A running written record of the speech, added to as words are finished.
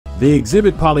They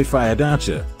exhibit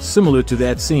polyphyodontia, similar to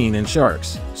that seen in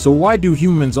sharks. So why do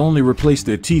humans only replace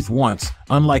their teeth once,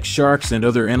 unlike sharks and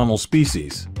other animal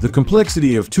species? The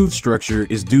complexity of tooth structure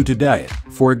is due to diet.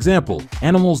 For example,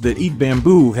 animals that eat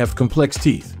bamboo have complex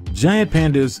teeth. Giant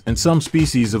pandas and some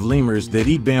species of lemurs that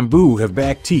eat bamboo have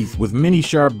back teeth with many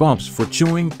sharp bumps for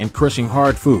chewing and crushing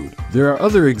hard food. There are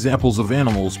other examples of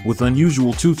animals with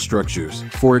unusual tooth structures.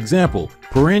 For example,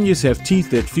 piranhas have teeth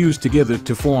that fuse together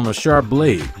to form a sharp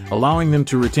blade, allowing them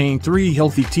to retain 3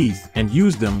 healthy teeth and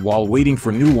use them while waiting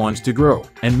for new ones to grow.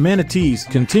 And manatees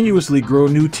continuously grow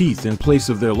new teeth in place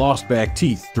of their lost back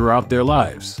teeth throughout their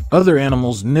lives. Other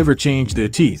animals never change their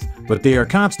teeth, but they are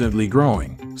constantly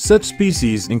growing. Such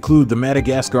species include the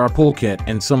Madagascar polecat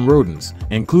and some rodents,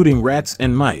 including rats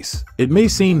and mice. It may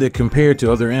seem that compared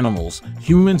to other animals,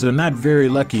 humans are not very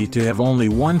lucky to have only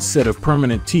one set of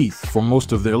permanent teeth for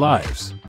most of their lives.